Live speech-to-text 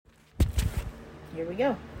Here we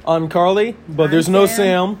go. I'm Carly, but I'm there's no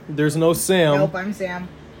Sam. Sam. There's no Sam. Nope, I'm Sam.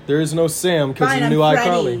 There is no Sam because Fine, of new I'm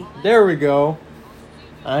iCarly. Freddy. There we go.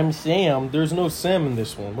 I'm Sam. There's no Sam in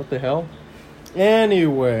this one. What the hell?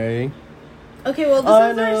 Anyway, Okay, well, I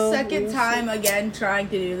this is know, our second we time again trying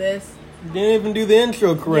to do this. didn't even do the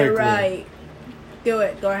intro correctly. You're right. Do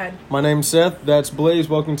it. Go ahead. My name's Seth. That's Blaze.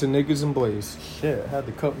 Welcome to Niggas and Blaze. Shit, had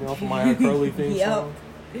to cut me off of my iCarly theme Yep.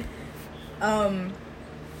 song.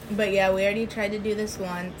 But yeah, we already tried to do this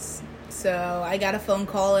once. So I got a phone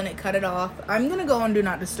call and it cut it off. I'm gonna go on Do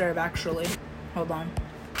Not Disturb, actually. Hold on.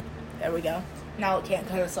 There we go. Now it can't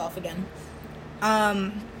cut us off again.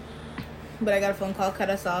 But I got a phone call, cut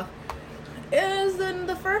us off. Is in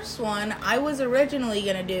the first one, I was originally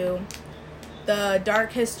gonna do the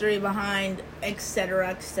dark history behind etc.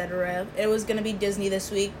 etc. It was gonna be Disney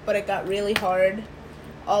this week, but it got really hard.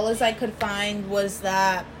 All as I could find was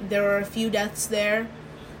that there were a few deaths there.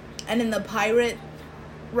 And in the pirate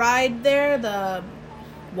ride there, the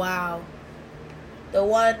one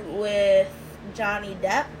with Johnny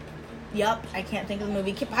Depp. Yup, I can't think of the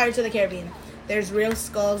movie. Pirates of the Caribbean. There's real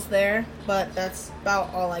skulls there, but that's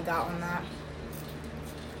about all I got on that.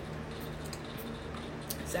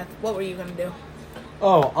 Seth, what were you going to do?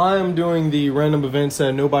 Oh, I'm doing the random events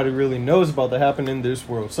that nobody really knows about that happen in this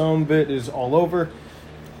world. Some of it is all over.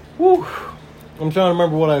 Whew. I'm trying to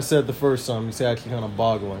remember what I said the first time. It's actually kind of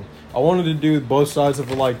boggling. I wanted to do both sides of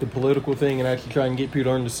like the political thing and actually try and get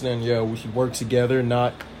people to understand, we should work together,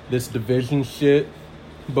 not this division shit.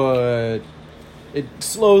 But it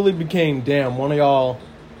slowly became, damn, one of y'all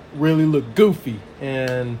really look goofy.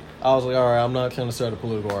 And I was like, all right, I'm not trying to start a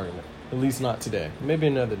political argument. At least not today. Maybe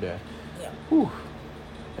another day. Yeah. Whew.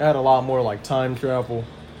 I had a lot more like time travel.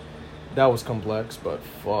 That was complex, but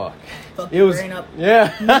fuck. Fuck It your was, brain up.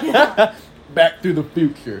 yeah. Back to the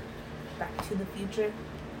future. Back to the future.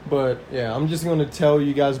 But yeah, I'm just going to tell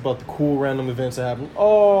you guys about the cool random events that happen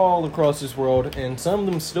all across this world, and some of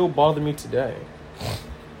them still bother me today.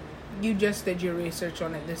 You just did your research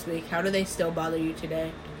on it this week. How do they still bother you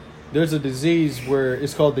today? There's a disease where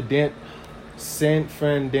it's called the San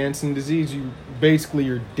Fran dancing disease.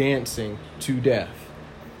 You're dancing to death.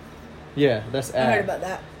 Yeah, that's I heard about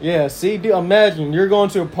that. Yeah, see, dude, imagine you're going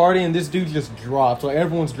to a party and this dude just drops. Like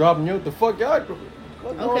everyone's dropping. What the fuck, y'all?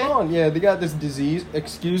 What's going on? Yeah, they got this disease.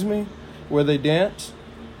 Excuse me, where they dance.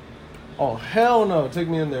 Oh hell no! Take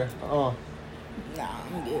me in there. Nah,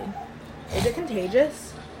 I'm good. Is it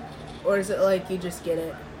contagious? Or is it like you just get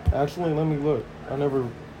it? Actually, let me look. I never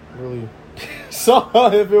really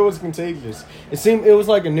saw if it was contagious. It was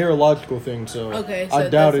like a neurological thing, so, Okay, so I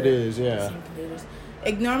doubt it is. doesn't Yeah. seem contagious.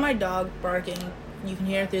 Ignore my dog barking. You can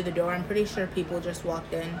hear it through the door. I'm pretty sure people just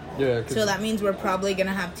walked in. Yeah. 'Cause So that means we're probably gonna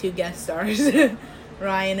have 2 guest stars,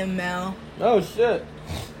 Ryan and Mel. Oh shit.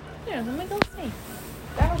 Here, let me go see.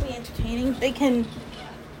 That'll be entertaining. They can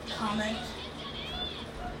comment.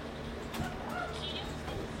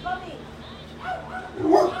 Bobby.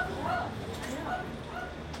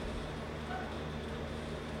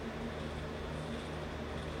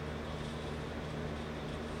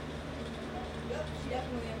 Yep, she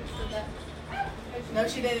definitely understood that. No,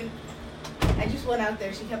 she didn't. I just went out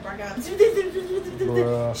there. She kept barking out.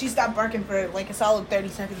 Bruh. She stopped barking for like a solid 30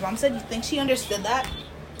 seconds. Mom said, you think she understood that?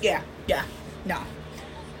 Yeah. No.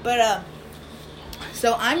 But,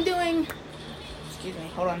 so I'm doing... Excuse me.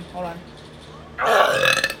 Hold on.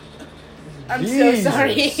 I'm Jesus. so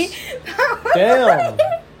sorry. Damn.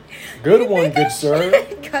 Good one, good sir.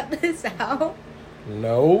 Cut this out.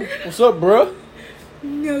 No. What's up, bruh?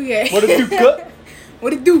 Okay. What did you cut?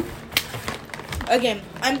 What it do? Okay,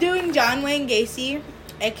 I'm doing John Wayne Gacy,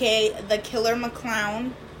 aka the Killer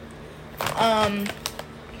McClown.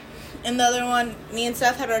 And the other one, me and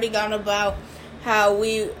Seth had already gone about how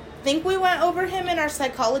we think we went over him in our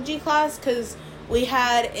psychology class because we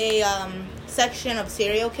had a section of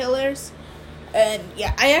serial killers. And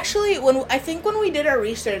yeah, I think when we did our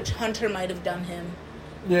research, Hunter might have done him.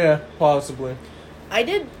 Yeah, possibly. I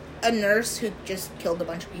did a nurse who just killed a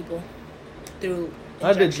bunch of people through.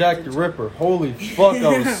 I did Jack the Ripper. Holy fuck,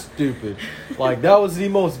 I was stupid. Like, that was the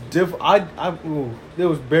most there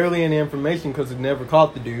was barely any information because it never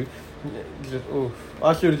caught the dude.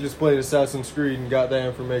 I should have just played Assassin's Creed and got that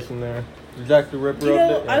information there. Jack the Ripper up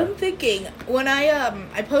there. Yeah. I'm thinking, when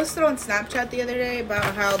I posted on Snapchat the other day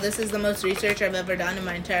about how this is the most research I've ever done in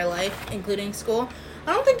my entire life, including school.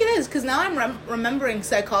 I don't think it is, because now I'm remembering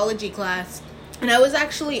psychology class, and I was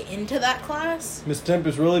actually into that class. Miss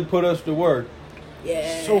Tempest really put us to work.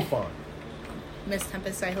 Yeah. So fun. Miss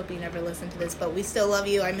Tempest, I hope you never listen to this, but we still love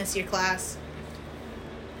you. I miss your class.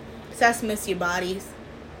 Sus miss your bodies.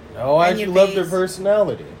 No, I And actually your loved her face.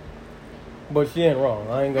 personality. But she ain't wrong.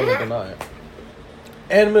 I ain't gonna deny it.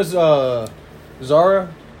 And Miss Zara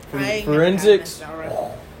from I ain't Forensics. never had Miss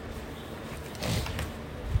Zara.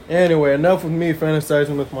 Anyway, enough with me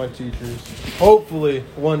fantasizing with my teachers. Hopefully,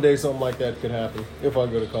 one day something like that could happen if I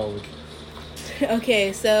go to college.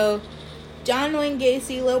 Okay, so John Wayne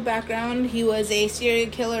Gacy, little background. He was a serial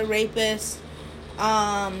killer, rapist.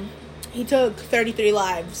 He took 33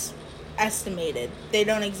 lives, estimated. They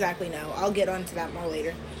don't exactly know. I'll get onto that more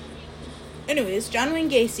later. Anyways, John Wayne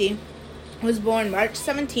Gacy was born March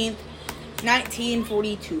 17th,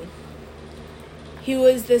 1942. He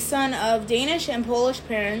was the son of Danish and Polish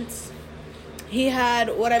parents. He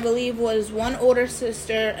had what I believe was one older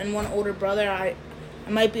sister and one older brother. I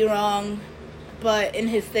might be wrong, but in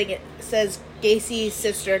his thing it says Gacy's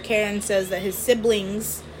sister. Karen says that his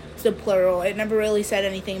siblings, it's the plural. It never really said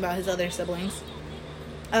anything about his other siblings.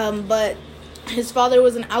 But his father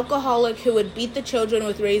was an alcoholic who would beat the children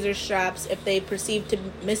with razor straps if they perceived to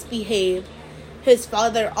misbehave. His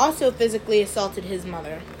father also physically assaulted his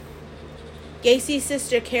mother. Gacy's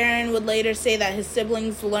sister Karen would later say that his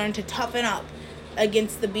siblings learned to toughen up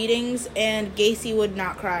against the beatings, and Gacy would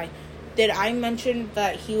not cry. Did I mention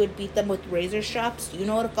that he would beat them with razor straps? Do you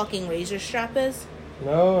know what a fucking razor strap is?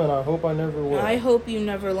 No, and I hope I never will. I hope you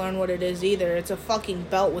never learn what it is either. It's a fucking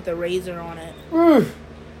belt with a razor on it.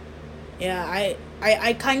 Yeah,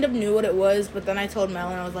 I kind of knew what it was, but then I told Mel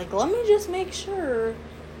and I was like, let me just make sure.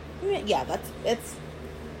 Yeah, it's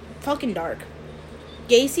fucking dark.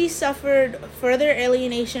 Gacy suffered further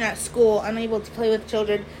alienation at school, unable to play with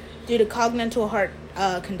children due to congenital heart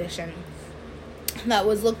condition that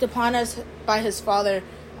was looked upon as by his father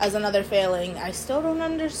as another failing. I still don't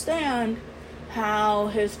understand how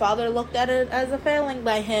his father looked at it as a failing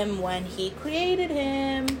by him when he created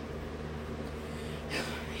him.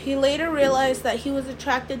 He later realized that he was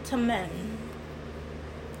attracted to men,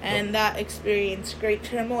 and that experienced great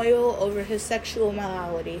turmoil over his sexual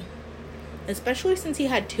morality, especially since he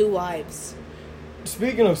had 2 wives.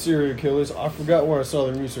 Speaking of serial killers, I forgot where I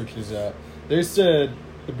saw the research is at. They said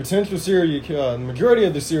the potential the majority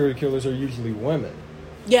of the serial killers are usually women.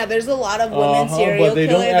 Yeah, there's a lot of women serial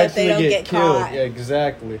killers that they don't get killed. caught. Yeah,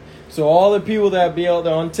 exactly. So all the people that be out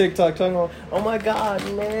there on TikTok talking about, oh my god,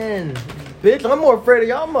 man, bitch, I'm more afraid of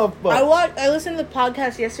y'all motherfuckers. I listened to the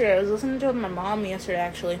podcast yesterday. I was listening to it with my mom yesterday,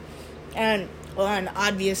 actually. And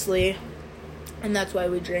obviously, and that's why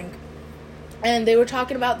we drink. And they were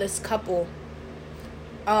talking about this couple,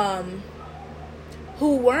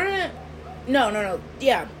 who weren't,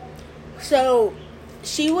 yeah. So,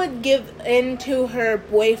 she would give in to her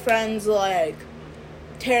boyfriend's, like,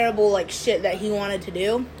 terrible, like, shit that he wanted to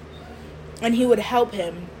do. And he would help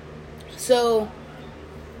him. So,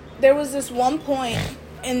 there was this one point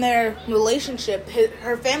in their relationship,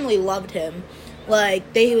 her family loved him.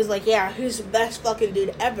 Like, he was like, yeah, he's the best fucking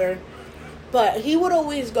dude ever. But he would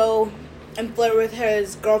always go and flirt with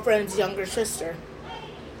his girlfriend's younger sister.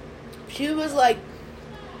 She was like,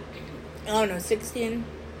 I don't know, 16.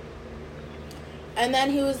 And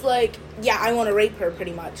then he was like, yeah, I want to rape her,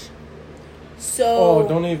 pretty much. So... Oh,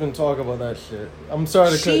 don't even talk about that shit. I'm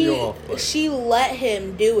sorry to cut you off. But. She let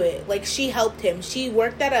him do it. Like, she helped him. She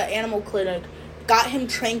worked at an animal clinic, got him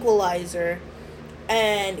tranquilizer,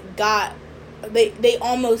 and they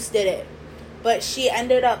almost did it. But she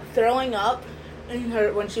ended up throwing up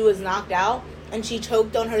when she was knocked out, and she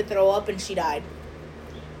choked on her throw up, and she died.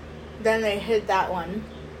 Then they hit that one.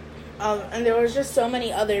 And there was just so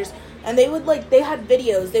many others. And they had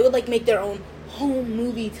videos. They would, make their own home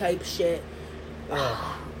movie type shit.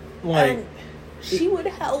 And she would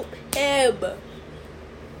help him.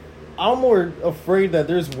 I'm more afraid that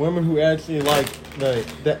there's women who actually like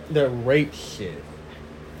the rape shit.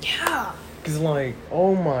 Yeah. Because,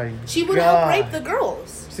 oh my god. She would help rape the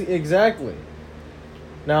girls. See, exactly.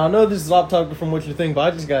 Now, I know this is off topic from what you think, but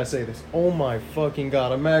I just gotta say this. Oh my fucking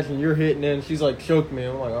god. Imagine you're hitting it and she's like, choke me.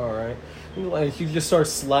 I'm like, alright. And she just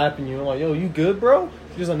starts slapping you. I'm like, yo, you good, bro?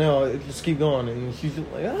 She's like, no, just keep going. And she's just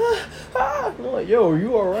like, And I'm like, yo, are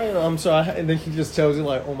you alright? I'm sorry. And then she just tells you,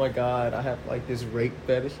 like, oh my god, I have, this rape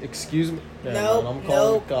fetish. Excuse me? No, I'm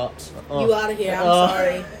calling the cops. You out of here. I'm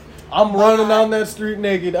sorry. I'm running down that street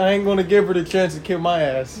naked. I ain't gonna give her the chance to kick my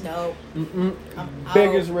ass. No.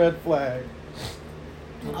 Biggest red flag.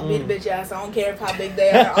 I'll beat a bitch ass. I don't care how big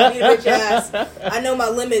they are. I'll beat a bitch ass. I know my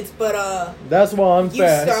limits, but that's why I'm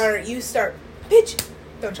fast. You start, bitch.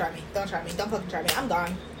 Don't try me. Don't fucking try me. I'm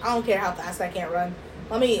gone. I don't care how fast I can't run.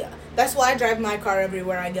 That's why I drive my car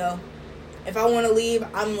everywhere I go. If I want to leave,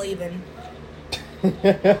 I'm leaving. Nope.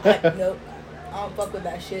 I don't fuck with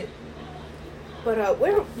that shit. But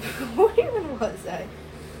where even was I?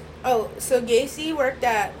 Oh, so Gacy worked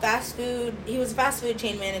at fast food. He was a fast food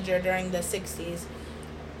chain manager during the 60s.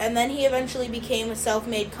 And then he eventually became a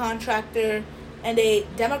self-made contractor and a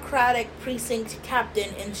Democratic precinct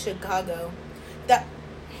captain in Chicago. That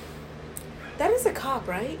is a cop,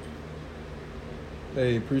 right?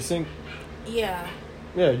 A precinct? Yeah.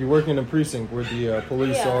 Yeah, you work in a precinct where the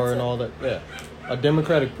police are and all that. Yeah. A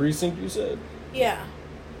Democratic precinct, you said? Yeah.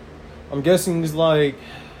 I'm guessing it's like...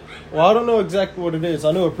 Well, I don't know exactly what it is.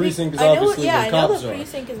 I know a precinct is obviously where cops are. I know the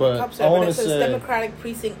precinct is where cops are, but it says Democratic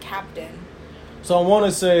Precinct Captain. So I want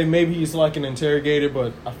to say maybe he's like an interrogator,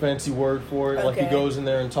 but a fancy word for it. Okay. Like he goes in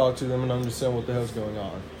there and talks to them and understand what the hell's going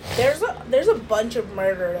on. There's a bunch of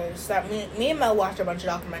murderers that me and Mel watched a bunch of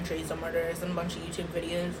documentaries on murderers and a bunch of YouTube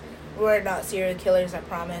videos. We're not serial killers, I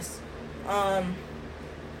promise.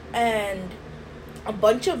 And a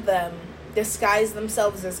bunch of them disguise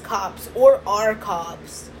themselves as cops or are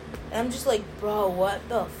cops. And I'm just like, bro, what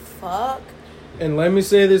the fuck? And let me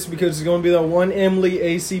say this because it's going to be that one Emily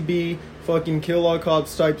ACB fucking kill all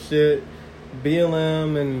cops type shit.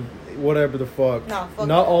 BLM and whatever the fuck. No, fuck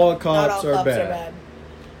Not that. All cops, Not all are, cops bad. are bad.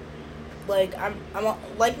 Like, I'm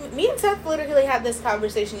like, me and Seth literally had this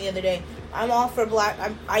conversation the other day. I'm all for black,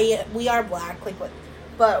 we are black, like,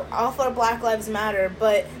 but all for Black Lives Matter,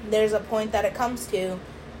 but there's a point that it comes to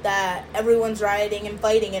that everyone's rioting and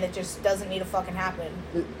fighting and it just doesn't need to fucking happen.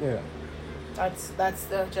 Yeah. That's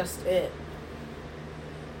just it.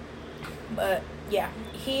 But yeah,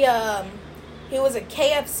 he was a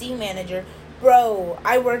KFC manager. Bro,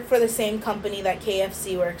 I work for the same company that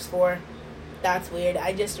KFC works for. That's weird.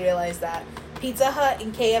 I just realized that. Pizza Hut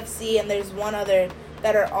and KFC and there's one other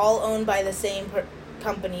that are all owned by the same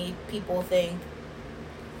company, people think.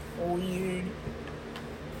 Weird.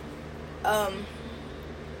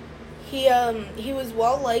 He was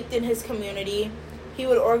well liked in his community. He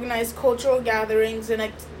would organize cultural gatherings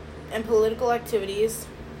and political activities.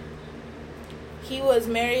 He was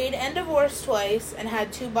married and divorced twice and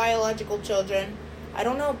had 2 biological children. I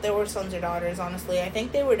don't know if they were sons or daughters, honestly. I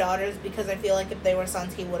think they were daughters because I feel like if they were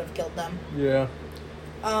sons, he would have killed them. Yeah.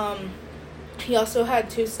 He also had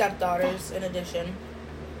 2 stepdaughters in addition.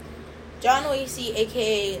 John Lacy,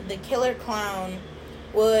 a.k.a. the Killer Clown,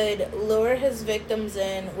 would lure his victims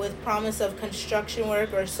in with promise of construction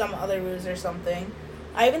work or some other ruse or something.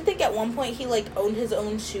 I even think at one point he, like, owned his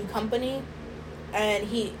own shoe company. And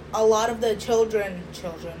a lot of the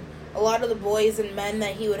a lot of the boys and men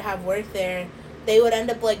that he would have work there, they would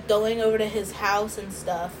end up, like, going over to his house and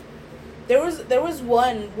stuff. There was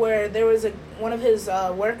one where there was one of his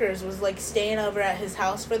workers was, like, staying over at his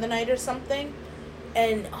house for the night or something.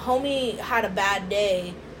 And homie had a bad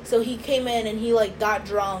day. So he came in and he, like, got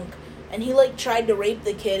drunk. And he, like, tried to rape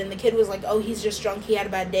the kid. And the kid was like, oh, he's just drunk. He had a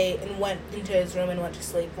bad day. And went into his room and went to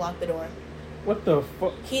sleep. Locked the door. What the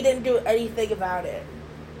fuck? He didn't do anything about it.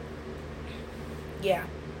 Yeah.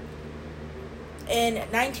 In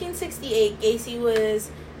 1968, Gacy was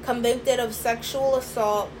convicted of sexual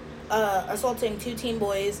assaulting 2 teen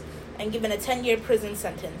boys and given a 10-year prison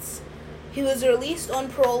sentence. He was released on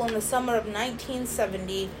parole in the summer of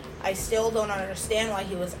 1970. I still don't understand why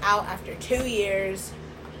he was out after 2 years.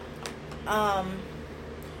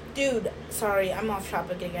 Dude, sorry, I'm off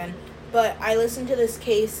topic again. But I listened to this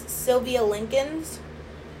case, Sylvia Lincoln's,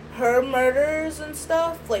 her murders and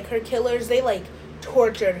stuff, like her killers, they, like,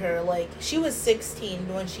 tortured her. Like, she was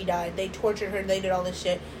 16 when she died. They tortured her, they did all this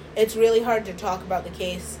shit. It's really hard to talk about the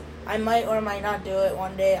case. I might or might not do it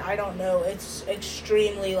one day. I don't know. It's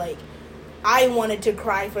extremely, like, I wanted to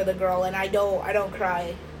cry for the girl, and I don't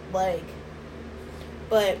cry, like,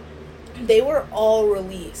 but they were all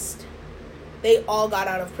released. They all got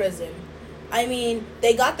out of prison. I mean,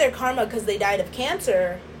 they got their karma because they died of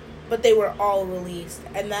cancer, but they were all released,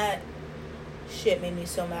 and that shit made me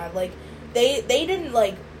so mad. Like, they didn't,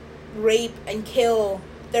 like, rape and kill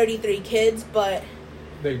 33 kids, but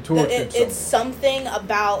they tortured it's something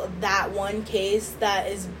about that one case that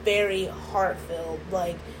is very heart-filled.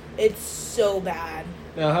 Like, it's so bad.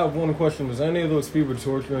 Now, I have one question. Was any of those people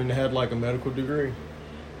torturing had, like, a medical degree?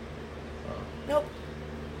 Nope.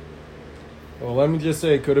 Well, let me just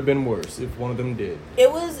say it could have been worse if one of them did.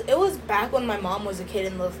 It was back when my mom was a kid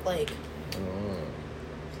in the,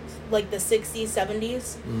 like the 60s,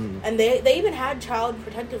 70s. And they even had Child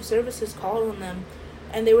Protective Services call on them.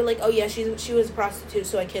 And they were like, oh, yeah, she was a prostitute,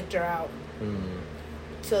 so I kicked her out.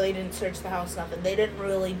 So they didn't search the house, nothing. They didn't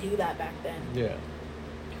really do that back then. Yeah.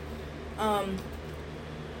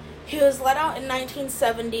 He was let out in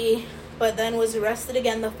 1970, but then was arrested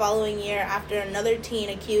again the following year after another teen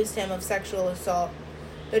accused him of sexual assault.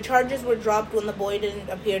 The charges were dropped when the boy didn't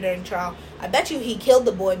appear during trial. I bet you he killed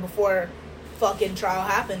the boy before fucking trial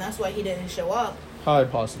happened. That's why he didn't show up. High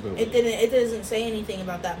possibility. It doesn't say anything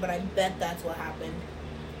about that, but I bet that's what happened.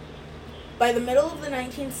 By the middle of the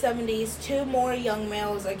 1970s, 2 more young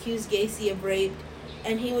males accused Gacy of rape,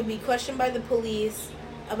 and he would be questioned by the police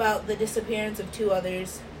about the disappearance of 2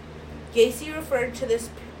 others. Gacy referred to this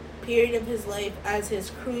period of his life as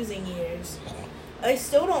his cruising years. I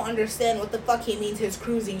still don't understand what the fuck he means, his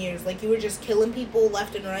cruising years. Like, you were just killing people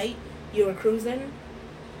left and right? You were cruising?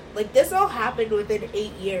 Like, this all happened within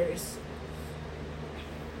 8 years.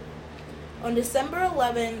 On December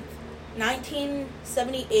 11th,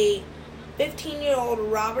 1978, 15-year-old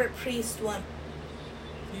Robert Priest went...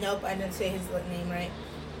 Nope, I didn't say his name right.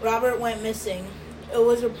 Robert went missing. It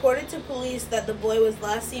was reported to police that the boy was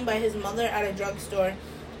last seen by his mother at a drugstore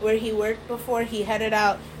where he worked before he headed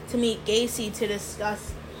out to meet Gacy to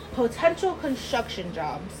discuss potential construction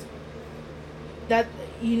jobs. That,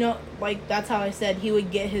 you know, like, that's how I said he would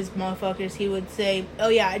get his motherfuckers. He would say, oh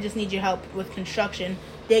yeah, I just need your help with construction.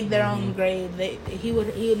 Dig their own grave. He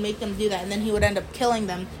would make them do that, and then he would end up killing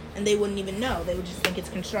them, and they wouldn't even know. They would just think it's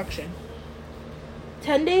construction.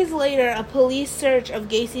 10 days later, a police search of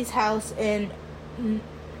Gacy's house in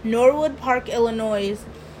Norwood Park, Illinois,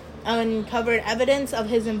 uncovered evidence of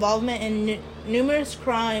his involvement in numerous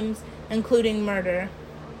crimes, including murder.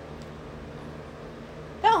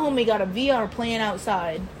 That homie got a VR playing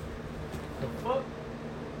outside. The fuck?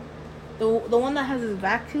 The one that has his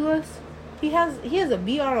back to us? He has a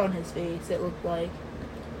VR on his face, it looked like.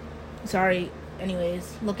 Sorry,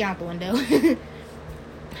 anyways, looking out the window.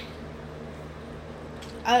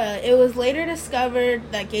 It was later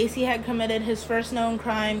discovered that Gacy had committed his first known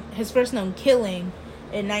killing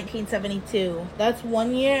in 1972. That's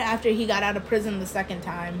 1 year after he got out of prison the second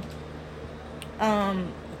time.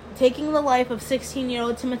 Taking the life of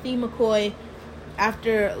 16-year-old Timothy McCoy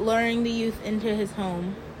after luring the youth into his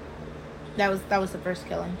home. That was the first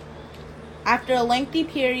killing. After a lengthy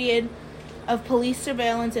period of police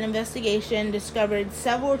surveillance and investigation, discovered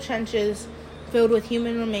several trenches filled with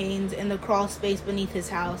human remains in the crawl space beneath his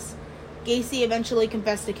house. Gacy eventually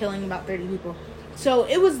confessed to killing about 30 people. So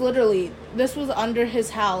it was literally, this was under his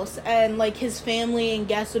house, and like his family and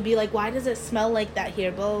guests would be like, why does it smell like that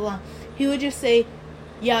here, blah, blah, blah. He would just say,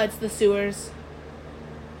 yeah, it's the sewers.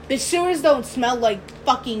 The sewers don't smell like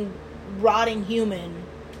fucking rotting human.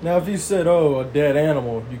 Now, if you said, oh, a dead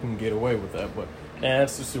animal, you can get away with that, but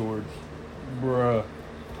that's the sewer. Bruh.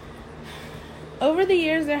 Over the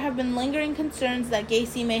years, there have been lingering concerns that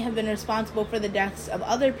Gacy may have been responsible for the deaths of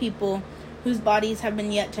other people whose bodies have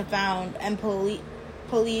been yet to found, and when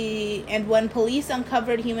police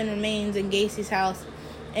uncovered human remains in Gacy's house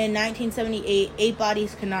in 1978, 8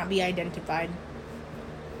 bodies could not be identified.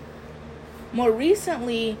 More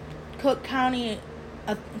recently, Cook County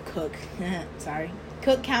authorities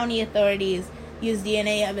used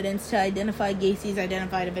DNA evidence to identify Gacy's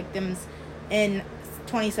identified victims in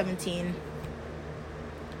 2017.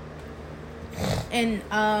 In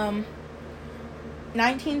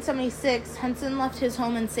 1976, Henson left his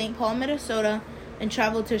home in St. Paul, Minnesota, and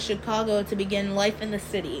traveled to Chicago to begin life in the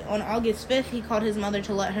city. On August 5th, he called his mother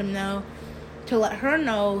to let her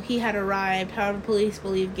know he had arrived. However, police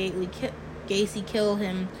believe Gacy killed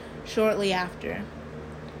him shortly after.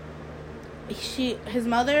 His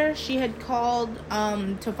mother had called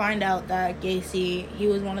to find out that he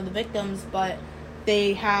was one of the victims, but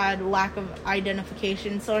they had lack of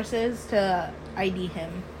identification sources to ID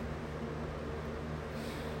him.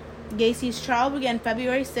 Gacy's trial began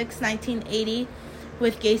February 6, 1980,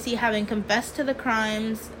 with Gacy having confessed to the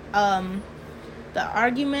crimes. The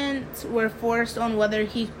arguments were forced on whether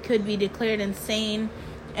he could be declared insane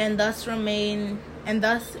and thus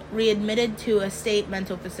readmitted to a state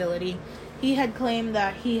mental facility. He had claimed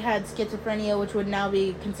that he had schizophrenia, which would now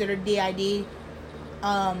be considered DID.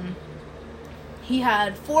 He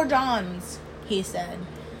had 4 Johns, he said.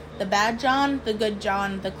 The bad John, the good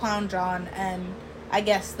John, the clown John, and I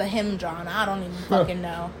guess the him John. I don't even fucking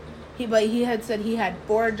know. But he had said he had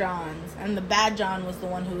 4 Johns, and the bad John was the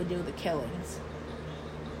one who would do the killings.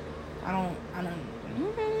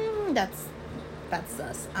 That's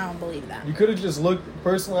sus. I don't believe that. You could have just looked,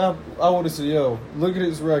 personally, I would have said, yo, look at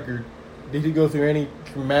his record. Did he go through any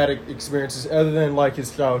traumatic experiences other than, like, his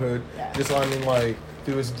childhood? Yeah. Just, I mean, like,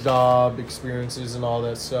 through his job experiences and all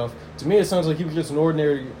that stuff. To me, it sounds like he was just an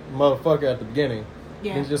ordinary motherfucker at the beginning.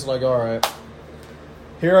 Yeah. He's just like, alright,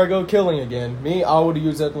 here I go killing again. Me, I would have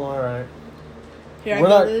used that one, alright. Here I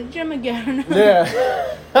go to the gym again.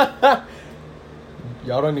 Yeah.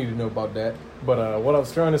 Y'all don't need to know about that. But what I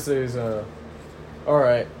was trying to say is,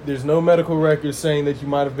 alright, there's no medical record saying that you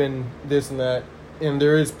might have been this and that, and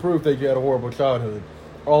there is proof that you had a horrible childhood.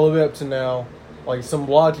 all the way up to now. Like, some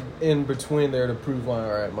logic in between there to prove, like,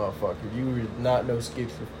 alright, motherfucker, you were not no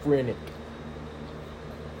schizophrenic.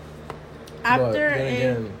 After but then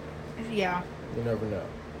again, yeah. you never know.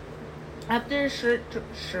 After a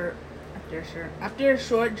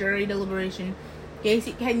short jury deliberation,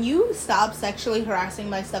 Gacy, can you stop sexually harassing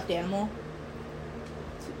my stuffed animal?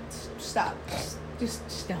 Stop.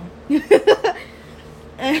 Just don't.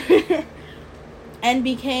 And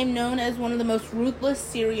became known as one of the most ruthless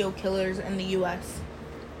serial killers in the U.S.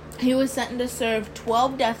 He was sentenced to serve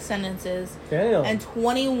 12 death sentences and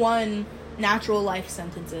 21 natural life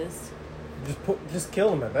sentences. Just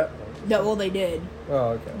kill him at that point. No, well, they did.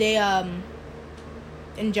 Oh, okay. They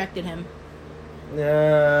injected him.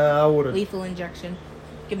 Yeah, I would have. Lethal injection.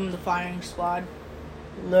 Give him the firing squad.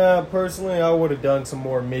 Nah, personally, I would have done some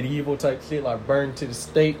more medieval type shit, like burned to the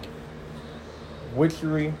stake,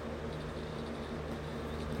 witchery.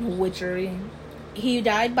 He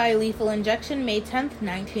died by lethal injection May 10th,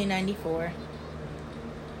 1994.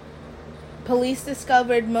 Police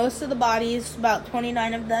discovered most of the bodies, about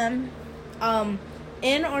 29 of them,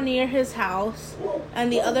 in or near his house,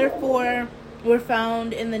 and the other 4 were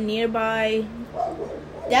found in the nearby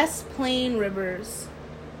Des Plaines rivers.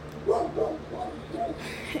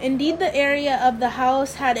 Indeed, the area of the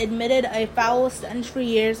house had emitted a foul stench for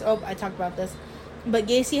years. Oh, I talked about this. But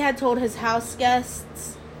Gacy had told his house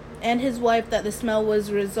guests and his wife that the smell was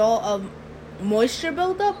a result of moisture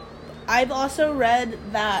buildup. I've also read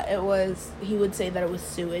that he would say that it was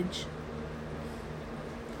sewage.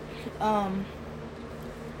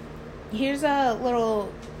 Here's a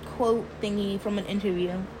little quote thingy from an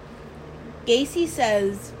interview. Gacy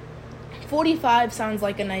says, 45 sounds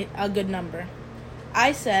like a good number.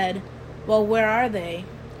 I said, well, where are they?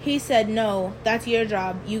 He said, no, that's your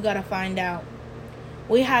job. You gotta find out.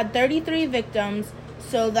 We had 33 victims,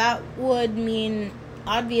 so that would mean,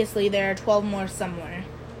 obviously, there are 12 more somewhere.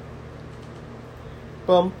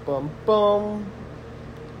 Bum, bum, bum.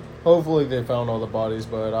 Hopefully they found all the bodies,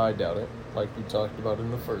 but I doubt it, like we talked about in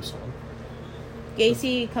the first one.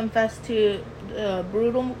 Gacy confessed to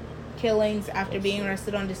brutal killings after being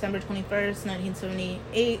arrested on December 21st,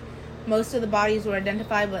 1978. Most of the bodies were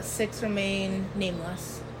identified, but 6 remain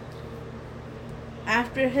nameless.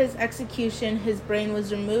 After his execution, his brain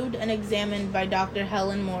was removed and examined by Dr.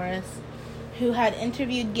 Helen Morris, who had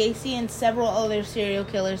interviewed Gacy and several other serial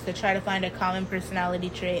killers to try to find a common personality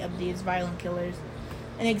trait of these violent killers.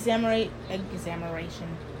 An examination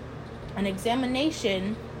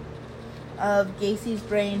of Gacy's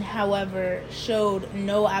brain, however, showed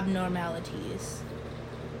no abnormalities.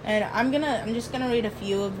 And I'm just gonna read a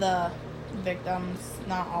few of the victims,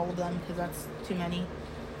 not all of them, because that's too many.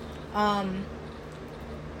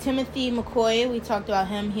 Timothy McCoy, we talked about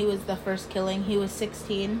him. He was the first killing. He was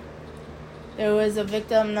 16. There was a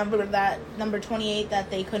victim number 28 that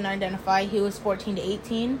they couldn't identify. He was 14 to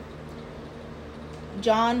 18.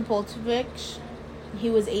 John Poltovich, he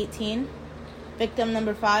was 18. Victim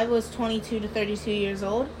number 5 was 22 to 32 years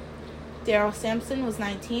old. Daryl Sampson was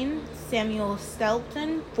 19. Samuel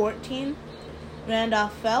Stelton, 14.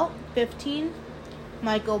 Randolph Felt, 15.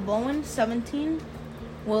 Michael Bowen, 17.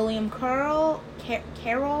 William Carroll,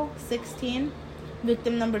 16.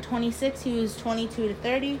 Victim number 26, he was 22 to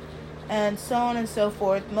 30. And so on and so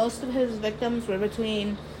forth. Most of his victims were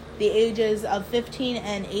between the ages of 15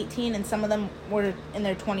 and 18, and some of them were in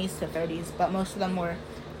their 20s to 30s, but most of them were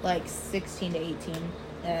like 16 to 18.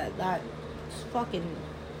 That's fucking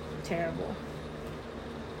terrible.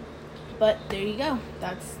 But there you go.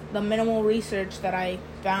 That's the minimal research that I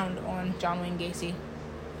found on John Wayne Gacy.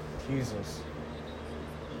 Jesus.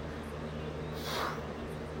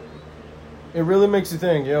 It really makes you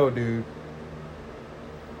think, yo, dude.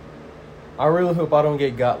 I really hope I don't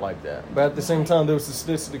get got like that. But at the same time, there was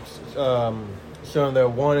statistics showing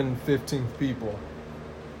that 1 in 15 people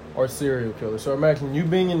are serial killers. So imagine you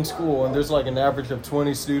being in school and there's like an average of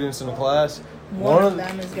 20 students in a class. One of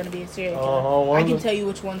them is going to be a serial killer. I can tell you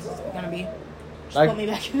which one's going to be. Just put me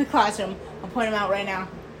back in the classroom. I'll point them out right now.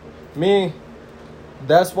 Me,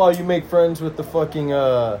 that's why you make friends with the fucking,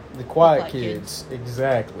 the quiet kids.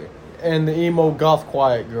 Exactly. And the emo goth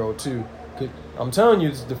quiet girl, too. I'm telling you,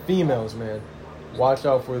 it's the females, man. Watch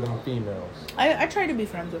out for them females. I try to be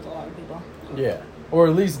friends with a lot of people. Yeah. Or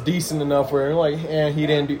at least decent enough where, like, he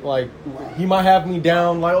didn't do, like, he might have me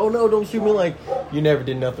down, like, oh no, don't shoot me, like, you never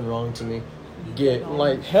did nothing wrong to me.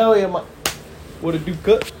 Like, hell yeah, what it do,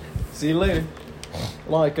 cut? See you later.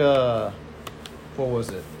 Like, what was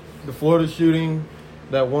it? The Florida shooting,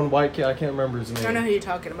 that one white kid, I can't remember his name. I know who you're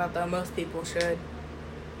talking about, though. Most people should.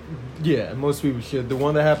 Yeah, most people should. The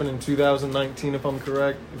one that happened in 2019, if I'm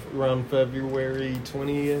correct, around February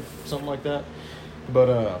 20th, something like that.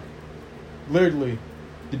 But literally,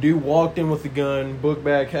 the dude walked in with the gun, book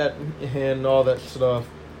bag, hat in hand, and all that stuff.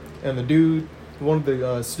 And the dude, one of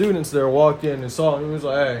the students there, walked in and saw him. He was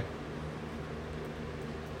like, "Hey,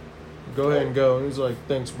 go ahead and go." And he was like,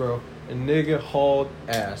 "Thanks, bro." And nigga hauled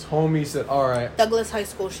ass. Homie said, "All right." Douglas High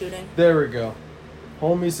School shooting. There we go.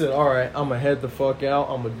 Homie said, "All right, I'm going to head the fuck out.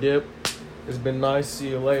 I'm going to dip. It's been nice. See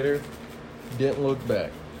you later." Didn't look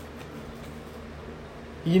back.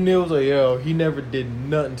 He knew, it was like, yo, he never did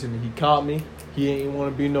nothing to me. He caught me. He ain't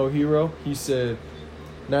want to be no hero. He said,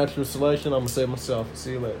 natural selection, I'm going to save myself.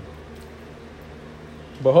 See you later.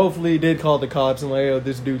 But hopefully he did call the cops and like, yo,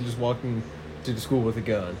 this dude just walked into the school with a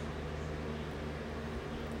gun.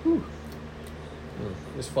 Whew.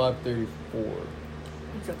 It's 5:34.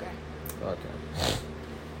 It's okay. Okay.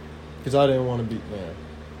 Because I didn't want to beat man.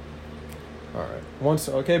 Alright.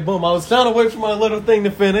 Okay, boom. I was trying to wait for my little thing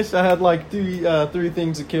to finish. I had like three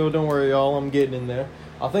things to kill. Don't worry, y'all. I'm getting in there.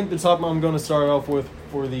 I think the topic I'm going to start off with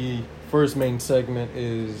for the first main segment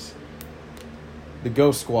is the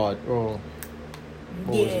Ghost Squad. Or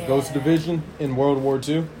what was it? Ghost Division in World War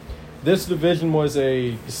II. This division was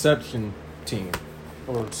a deception team.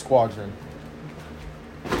 Or squadron.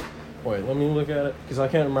 Wait, let me look at it. Because I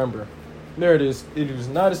can't remember. There it is. It was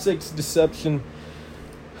 96 deception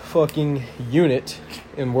fucking unit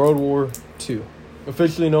in World War II,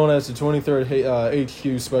 officially known as the 23rd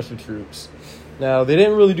HQ Special Troops. Now, they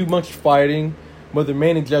didn't really do much fighting, but their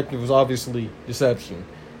main objective was obviously deception.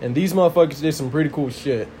 And these motherfuckers did some pretty cool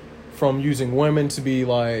shit, from using women to be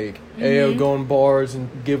like, go in bars and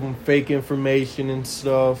give them fake information and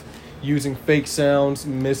stuff, using fake sounds,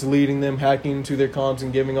 misleading them, hacking into their comms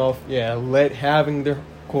and giving off, having their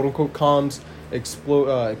quote-unquote comms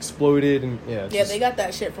exploded and they got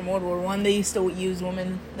that shit from World War One. They used to use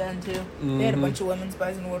women then too. They had a bunch of women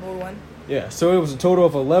spies in World War One. Yeah, so it was a total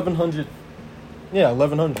of 1,100. Yeah,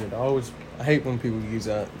 1,100. I hate when people use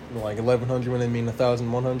that, like 1,100 when they mean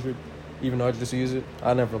 1,100. Even though I just use it,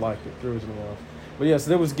 I never liked it. Throws me off. But yes,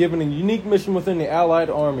 they was given a unique mission within the Allied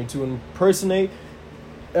Army to impersonate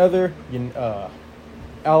other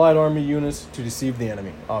Allied Army units to deceive the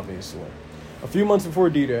enemy. Obviously. A few months before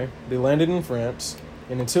D-Day, they landed in France,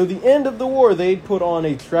 and until the end of the war, they put on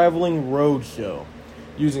a traveling road show,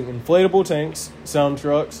 using inflatable tanks, sound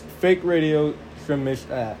trucks, fake radio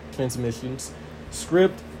transmissions,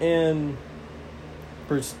 script, and...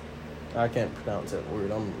 I can't pronounce that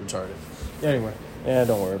word, I'm retarded. Anyway,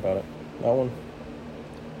 don't worry about it. That one?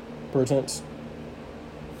 Pretense?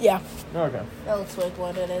 Yeah. Okay. That looks like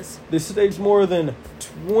what it is. They staged more than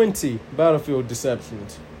 20 battlefield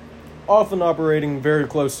deceptions, often operating very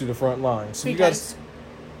close to the front lines. So Pretense.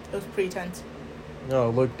 It was pretense. No,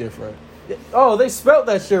 it looked different. Oh, they spelled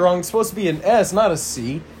that shit wrong. It's supposed to be an S, not a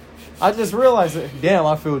C. I just realized that. Damn,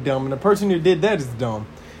 I feel dumb. And the person who did that is dumb.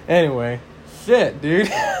 Anyway, shit,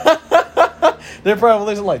 dude. They're probably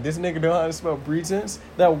listening like, this nigga know how to spell pretense?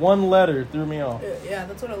 That one letter threw me off. Yeah,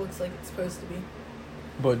 that's what it looks like it's supposed to be.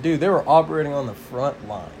 But, dude, they were operating on the front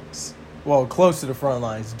lines. Well, close to the front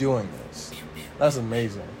lines doing this. That's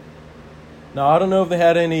amazing. Now, I don't know if they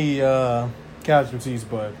had any casualties,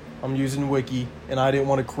 but I'm using Wiki, and I didn't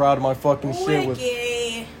want to crowd my fucking shit with...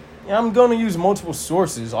 Wiki! Yeah, I'm going to use multiple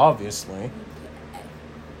sources, obviously.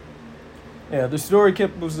 Yeah, the story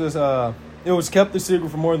it was kept a secret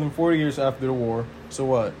for more than 40 years after the war. So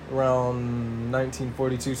what? Around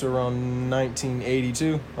 1942, so around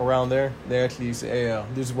 1982, around there, they actually say, hey,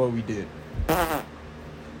 this is what we did. And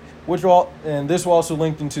this will also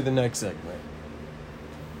link into the next segment,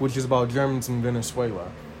 which is about Germans in Venezuela.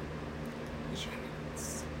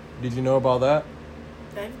 Germans. Did you know about that?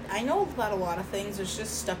 I know about a lot of things. It's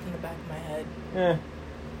just stuck in the back of my head. Yeah.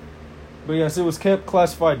 But yes, it was kept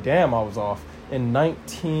classified. Damn, I was off. In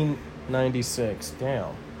 1996.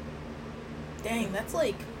 Damn. Dang, that's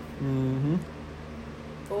like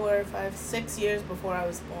 4, 5, 6 years before I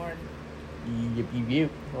was born.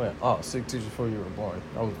 Yep. Oh, 6 years before you were born.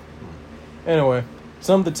 Anyway,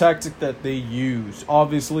 some of the tactics that they used.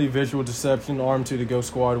 Obviously, visual deception armed to the Ghost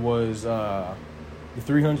Squad was the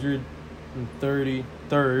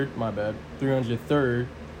 303rd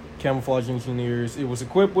Camouflage Engineers. It was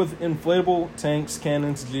equipped with inflatable tanks,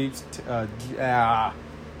 cannons, jeeps,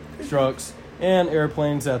 trucks, and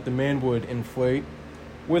airplanes that the men would inflate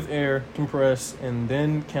with air, compress, and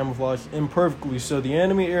then camouflage imperfectly so the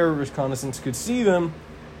enemy air reconnaissance could see them,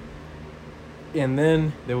 and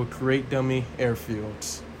then they would create dummy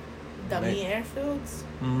airfields. Dummy airfields?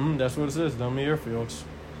 That's what it says, dummy airfields.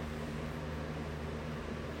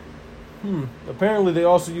 Apparently, they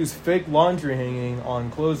also use fake laundry hanging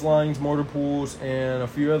on clotheslines, mortar pools, and a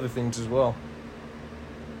few other things as well.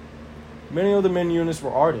 Many of the men units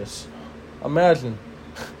were artists. Imagine.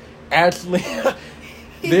 Actually,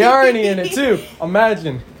 the irony in it, too.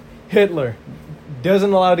 Imagine Hitler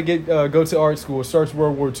doesn't allow to go to art school, starts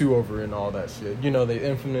World War II over and all that shit. You know, the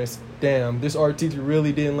infamous, damn, this art teacher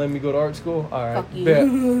really didn't let me go to art school? All right, Fuck you.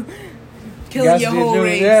 bet. Killing your whole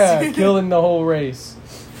race. Yeah, killing the whole race.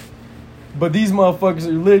 But these motherfuckers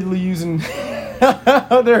are literally using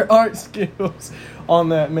their art skills on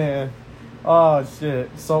that man. Oh,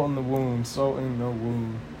 shit. Salt in the wound. Salt in the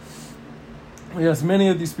wound. Yes, many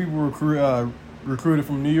of these people were recruited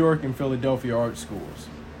from New York and Philadelphia art schools.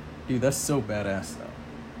 Dude, that's so badass, though.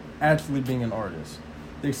 Actually being an artist.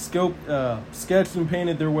 They sketched and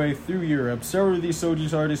painted their way through Europe. Several of these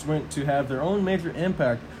soldiers artists went to have their own major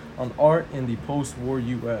impact on art in the post-war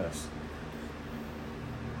U.S.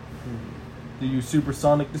 They use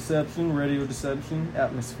supersonic deception, radio deception,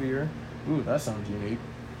 atmosphere. Ooh, that sounds unique.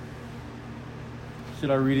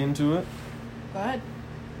 Should I read into it? Go ahead.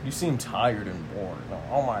 You seem tired and bored.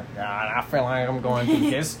 Oh my god, I feel like I'm going through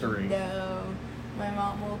history. No, my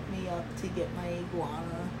mom woke me up to get my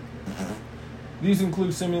iguana. These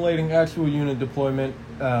include simulating actual unit deployment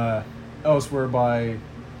elsewhere by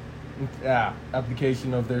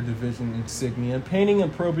application of their division insignia, painting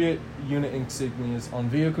appropriate unit insignias on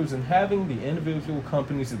vehicles, and having the individual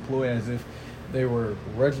companies deploy as if they were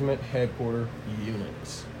regiment headquarter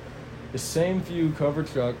units. The same few cover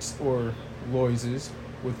trucks or loises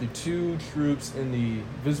with the two troops in the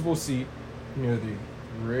visible seat near the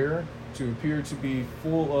rear to appear to be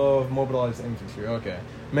full of mobilized infantry. Okay,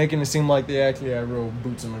 making it seem like they actually had real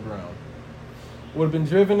boots on the ground. Would have been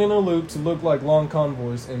driven in a loop to look like long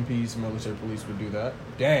convoys. MPs, military police would do that.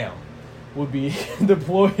 Damn. Would be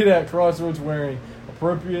deployed at crossroads wearing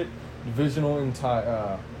appropriate divisional insignias.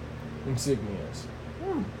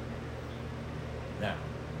 Now,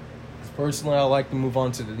 personally, I like to move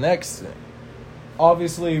on to the next thing.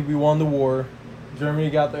 Obviously, we won the war. Germany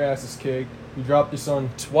got their asses kicked. We dropped the sun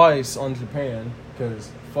twice on Japan,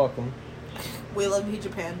 because fuck them. We love you,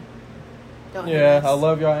 Japan. Don't Yeah, I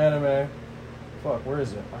love y'all anime. Fuck, where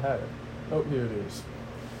is it? I had it. Oh, here it is.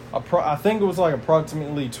 I think it was like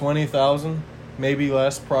approximately 20,000, maybe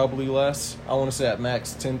less, probably less. I want to say at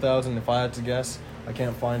max 10,000 if I had to guess. I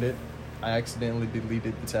can't find it. I accidentally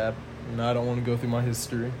deleted the tab, and I don't want to go through my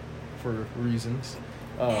history for reasons.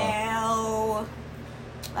 Ew.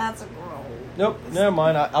 That's a gross. Nope, never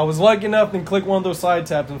mind. I was lucky enough to click one of those side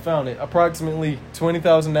tabs and found it. Approximately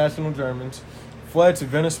 20,000 national Germans fled to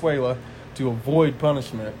Venezuela to avoid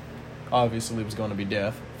punishment. Obviously, it was going to be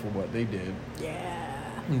death for what they did.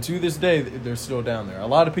 Yeah. And to this day, they're still down there. A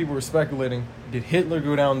lot of people were speculating, did Hitler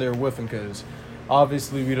go down there with him? Because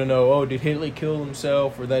obviously, we don't know, did Hitler kill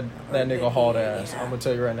himself or that nigga hauled ass? I'm going to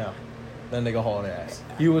tell you right now, that nigga hauled ass.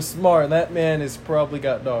 He was smart, and that man has probably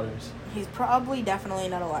got daughters. He's probably definitely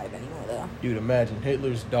not alive anymore, though. Dude, imagine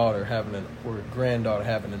Hitler's daughter or granddaughter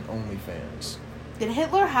having an OnlyFans. Did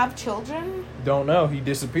Hitler have children? Don't know. He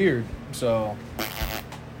disappeared. So,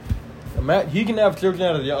 he can have children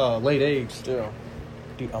at a late age, still.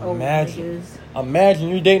 Dude, imagine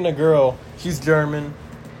you're dating a girl. She's German.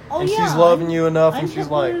 And she's loving you enough, and she's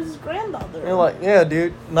like, Hitler's granddaughter. You're like, yeah,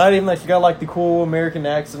 dude. Not even like she got like the cool American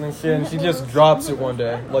accent and shit, and she just drops it one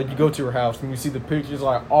day. Like you go to her house and you see the pictures,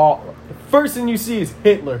 like, the first thing you see is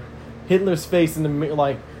Hitler. Hitler's face in the mirror,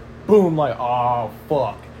 like, boom, like, oh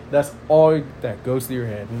fuck. That's all that goes through your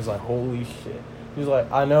head, and it's like, holy shit. He's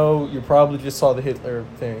like, I know you probably just saw the Hitler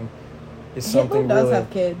thing. It's something Hitler does really. have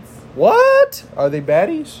kids. What? Are they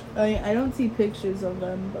baddies? I don't see pictures of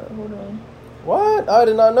them, but hold on. What? I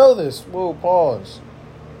did not know this. Whoa, pause.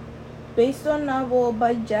 Based on novel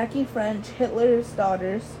by Jackie French, Hitler's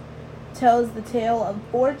Daughters tells the tale of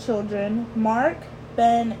 4 children, Mark,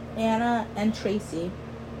 Ben, Anna, and Tracy.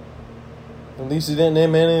 At least he didn't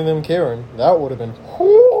name any of them Karen. That would have been...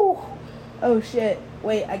 Whoo! Oh shit.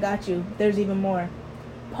 Wait, I got you. There's even more.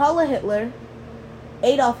 Paula Hitler,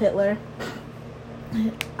 Adolf Hitler,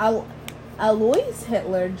 Alois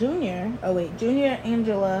Hitler Jr. Junior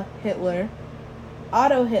Angela Hitler,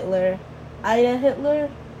 Otto Hitler, Ida Hitler,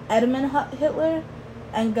 Edmund Hitler,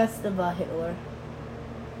 and Gustava Hitler.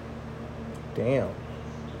 Damn.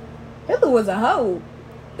 Hitler was a hoe.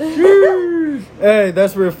 Hey,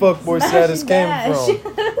 that's where fuckboy status came Smash.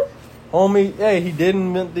 from. Homie, hey, he did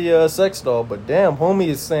invent the sex doll, but damn, homie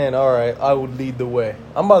is saying, alright, I would lead the way.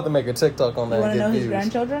 I'm about to make a TikTok on that. You want and to get know his views.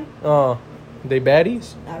 grandchildren? They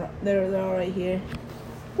baddies? They're all right here.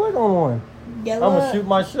 Click on one. Gela, I'm gonna shoot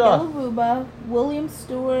my shot. Gelabuba, William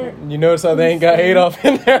Stewart, You notice how they ain't got Adolf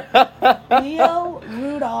in there? Leo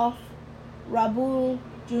Rudolph, Raoul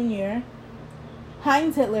Jr.,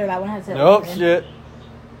 Heinz Hitler, that one has Hitler. Oh, in it. shit.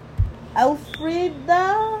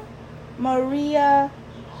 Elfrieda Maria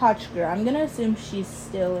Hotchker. I'm gonna assume she's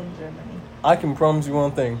still in Germany. I can promise you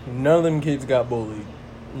one thing. None of them kids got bullied.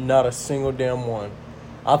 Not a single damn one.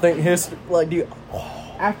 I think history, like, dude,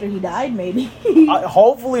 After he died, maybe.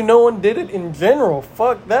 hopefully no one did it in general.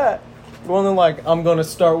 Fuck that. One of like, I'm gonna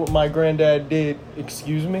start what my granddad did.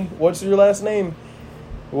 Excuse me? What's your last name?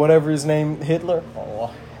 Whatever his name, Hitler?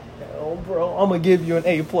 Oh, hell, bro. I'm gonna give you an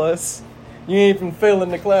A+. You ain't even failing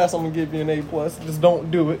the class, I'm gonna give you an A+. Just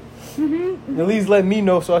don't do it. At least let me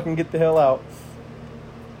know so I can get the hell out.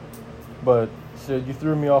 But, shit, you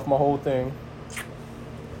threw me off my whole thing.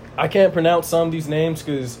 I can't pronounce some of these names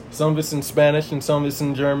because some of it's in Spanish and some of it's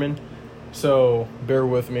in German. So, bear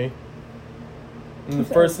with me. And the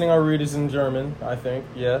first thing I read is in German, I think.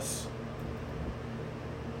 Yes.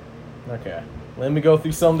 Okay. Let me go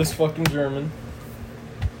through some of this fucking German.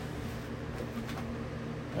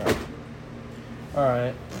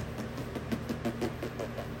 Alright.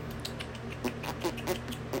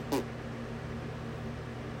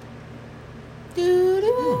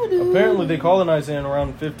 Apparently they colonized it in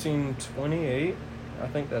around 1528. I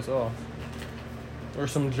think that's off. Or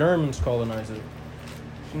some Germans colonized it.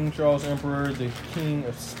 King Charles Emperor, the King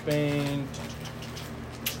of Spain.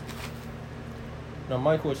 Now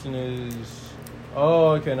my question is...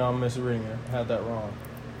 Oh, okay, now I'm misreading it. I had that wrong.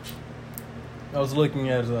 I was looking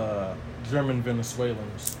at German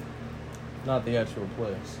Venezuelans, not the actual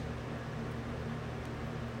place.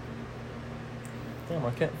 Damn,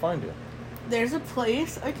 I can't find it. There's a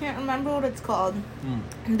place, I can't remember what it's called.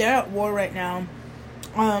 They're at war right now.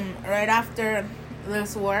 Right after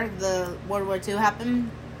this war, the World War II happened,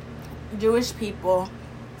 Jewish people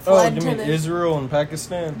fled you to mean this... Israel and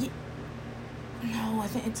Pakistan? No, I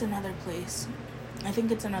think it's another place.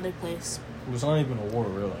 It was not even a war,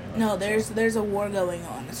 really. No, there's a war going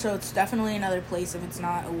on. So it's definitely another place if it's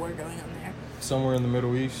not a war going on there. Somewhere in the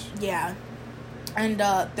Middle East? Yeah. And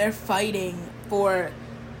they're fighting for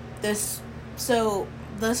this. So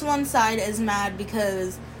this one side is mad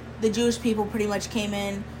because the Jewish people pretty much came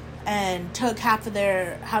in and took half of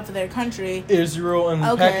their country. Israel and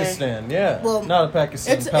Pakistan, yeah. Well, not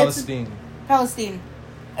Pakistan, Palestine. Palestine.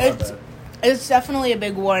 It's definitely a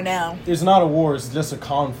big war now. It's not a war, it's just a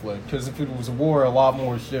conflict. Because if it was a war, a lot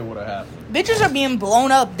more shit would have happened. Bitches are being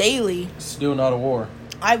blown up daily. Still not a war.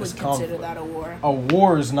 I would consider that a war. A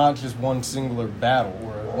war is not just one singular battle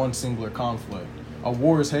or one singular conflict. A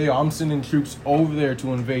war is, hey, I'm sending troops over there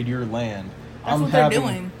to invade your land. That's what they're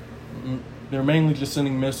doing. They're mainly just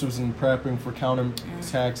sending missiles and prepping for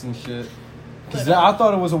counterattacks and shit. Because I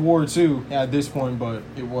thought it was a war too at this point, but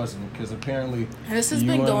it wasn't. Because apparently this has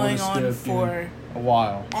been going on for a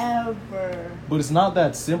while. Ever. But it's not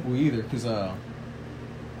that simple either. Because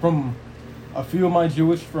from a few of my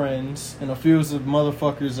Jewish friends and a few of the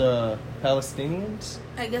motherfuckers, Palestinians.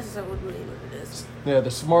 I guess that would be what it is. Yeah,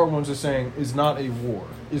 the smart ones are saying it's not a war.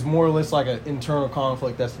 It's more or less like an internal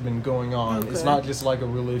conflict that's been going on. Okay. It's not just like a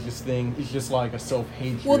religious thing. It's just like a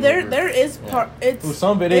self-hatred. Well, there is part. It's well,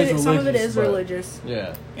 some of it is religious. Some of it is religious.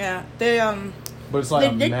 Yeah. Yeah. They But it's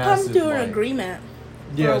like they did come to an agreement.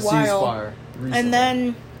 For a while, ceasefire. Recently. And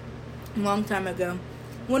then a long time ago.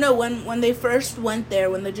 Well, no, when they first went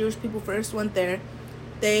there, when the Jewish people first went there,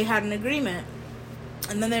 they had an agreement,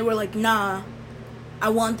 and then they were like, "Nah, I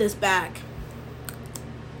want this back."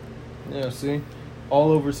 Yeah, see?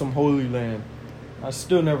 All over some holy land. I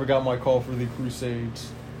still never got my call for the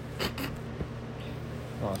Crusades.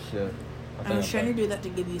 Oh, shit. I was trying to do that to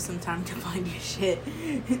give you some time to find your shit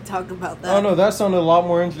and talk about that. Oh, no, that sounded a lot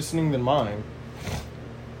more interesting than mine.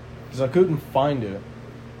 Because I couldn't find it.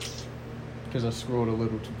 Because I scrolled a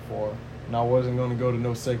little too far. And I wasn't going to go to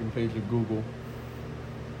no second page of Google.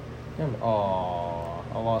 Damn it. Aw,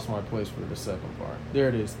 I lost my place for the second part. There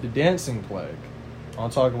it is. The Dancing Plague. I'll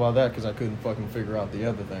talk about that because I couldn't fucking figure out the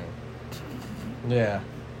other thing. Yeah,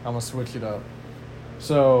 I'm going to switch it up.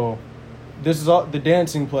 So, this is the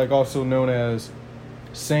Dancing Plague, also known as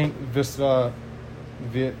Saint Vista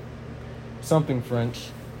something French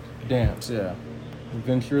dance, yeah.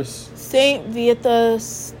 Venturous. Saint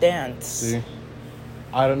Vitus dance. See?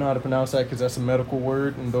 I don't know how to pronounce that because that's a medical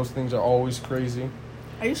word, and those things are always crazy.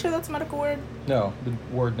 Are you sure that's a medical word? No, the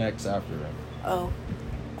word next after it. Oh.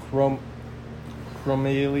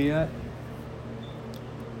 Chromelia?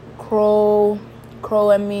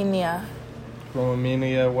 Chromenia.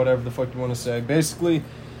 Chromenia, whatever the fuck you want to say. Basically,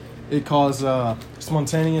 It caused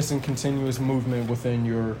spontaneous and continuous movement within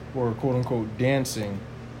your, or quote unquote, dancing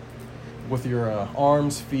with your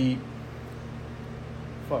arms, feet.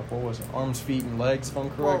 Fuck, what was it? Arms, feet, and legs, if I'm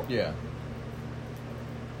correct? Yeah.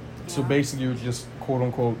 So basically, you just quote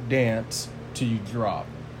unquote dance till you drop.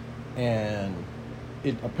 And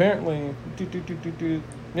it apparently,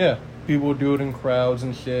 yeah, people do it in crowds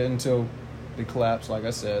and shit until they collapse, like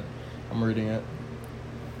I said. I'm reading it.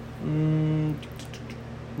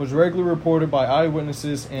 Was regularly reported by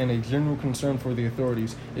eyewitnesses and a general concern for the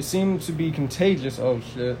authorities. It seemed to be contagious. Oh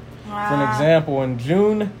shit. For an example, in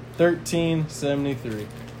June 1373,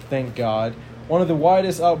 thank God, one of the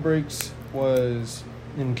widest outbreaks was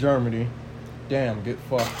in Germany. Damn, get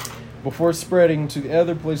fucked. Before spreading to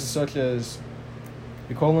other places such as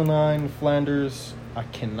the Colonine, Flanders. I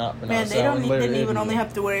cannot pronounce that. Man, they didn't even only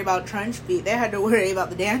have to worry about trench feet. They had to worry about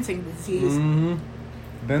the dancing disease. Mm-hmm.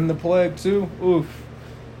 Then the plague too. Oof.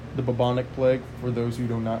 The bubonic plague, for those who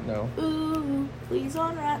do not know. Ooh, fleas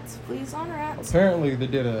on rats, fleas on rats. Apparently, they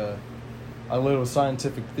did a little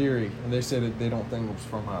scientific theory, and they said that they don't think it was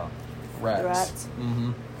from rats. Rats.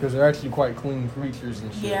 Mm-hmm. Because they're actually quite clean creatures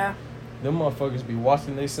and shit. Yeah. Them motherfuckers be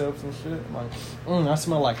washing themselves and shit. I'm like, I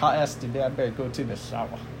smell like hot ass today. I better go to the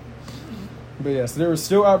shower. But yes, there were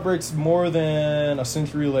still outbreaks more than a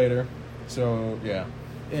century later. So yeah,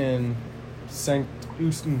 in St.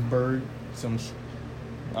 Augustenburg,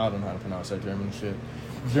 I don't know how to pronounce that German shit.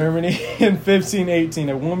 Germany in 1518,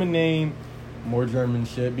 a woman named more German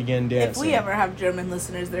shit began dancing. If we ever have German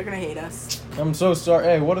listeners, they're gonna hate us. I'm so sorry.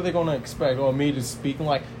 Hey, what are they gonna expect? Oh, me to speak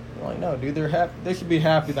like no, dude. They're happy. They should be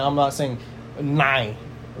happy that I'm not saying "nine"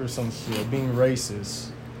 or some shit, being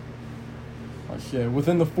racist. Oh shit.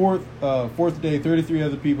 Within the fourth day, 33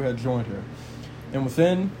 other people had joined her, and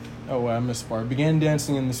within I missed part. Began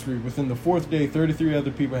dancing in the street. Within the fourth day, 33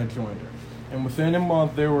 other people had joined her. And within a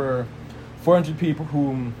month, there were 400 people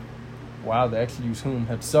they actually used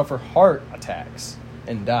had suffered heart attacks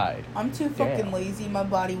and died. I'm too fucking lazy. My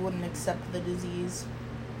body wouldn't accept the disease.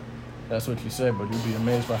 That's what you say, but you'd be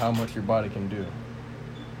amazed by how much your body can do.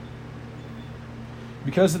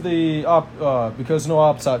 Because no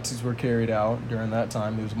autopsies were carried out during that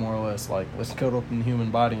time, it was more or less like, let's cut open the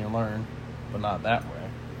human body and learn, but not that way.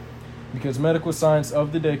 Because medical science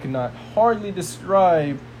of the day could not hardly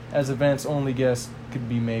describe as events only guess could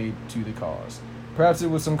be made to the cause. Perhaps it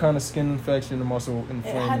was some kind of skin infection or muscle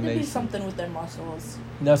inflammation. It had to be something with their muscles.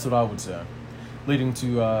 That's what I would say, leading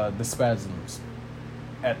to the spasms.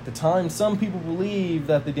 At the time, some people believed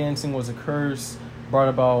that the dancing was a curse brought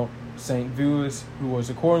about Saint Vuas, who was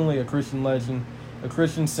accordingly a Christian legend, a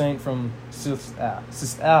Christian saint from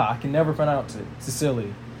I can never pronounce it,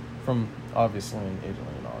 Sicily, from obviously in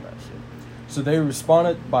Italy and all that shit. So they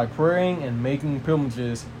responded by praying and making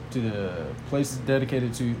pilgrimages to the places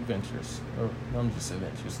dedicated to adventurers.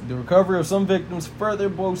 The recovery of some victims further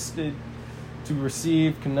boasted to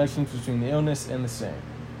receive connections between the illness and the saint.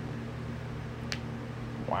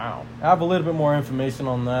 Wow. I have a little bit more information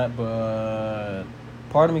on that, but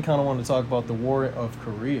part of me kind of wanted to talk about the War of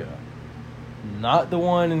Korea. Not the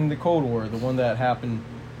one in the Cold War, the one that happened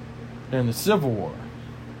during the Civil War.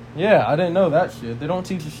 Yeah, I didn't know that shit. They don't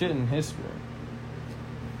teach you shit in history.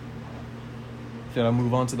 Should I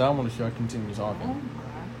move on to that one, or should I continue talking?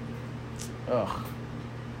 Ugh.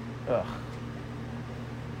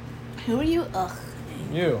 Who are you? Ugh.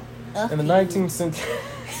 You. In the 19th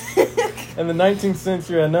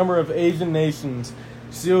century, a number of Asian nations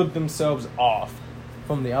sealed themselves off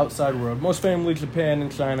from the outside world. Most famously Japan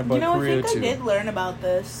and China, but Korea too. I did learn about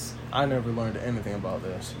this. I never learned anything about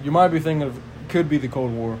this. You might be thinking of could be the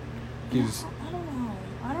Cold War, because I don't know.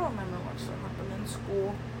 I don't remember much that happened in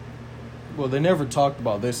school. Well, they never talked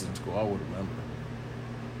about this in school. I would remember.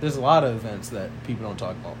 There's a lot of events that people don't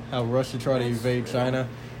talk about. How Russia tried to invade China,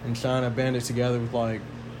 and China banded together with like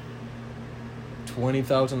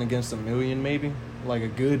 20,000 against 1 million, maybe, like a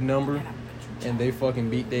good number, and they fucking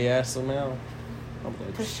beat their ass somehow.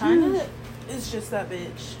 Because China is just that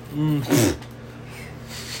bitch.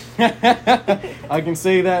 I can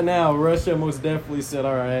say that now. Russia most definitely said,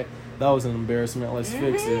 all right, that was an embarrassment. Let's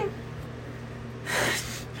fix it.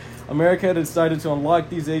 America had decided to unlock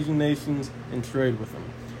these Asian nations and trade with them.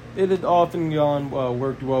 It had often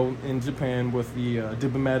worked well in Japan with the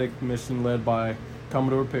diplomatic mission led by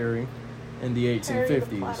Commodore Perry in the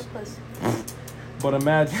 1850s. But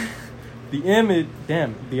imagine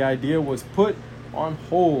the idea was put on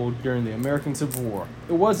hold during the American Civil War.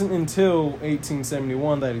 It wasn't until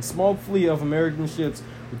 1871 that a small fleet of American ships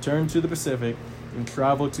returned to the Pacific and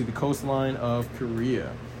traveled to the coastline of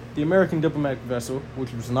Korea. The American diplomatic vessel,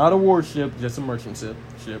 which was not a warship, just a merchant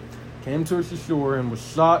ship, came towards the shore and was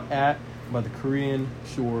shot at by the Korean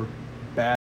shore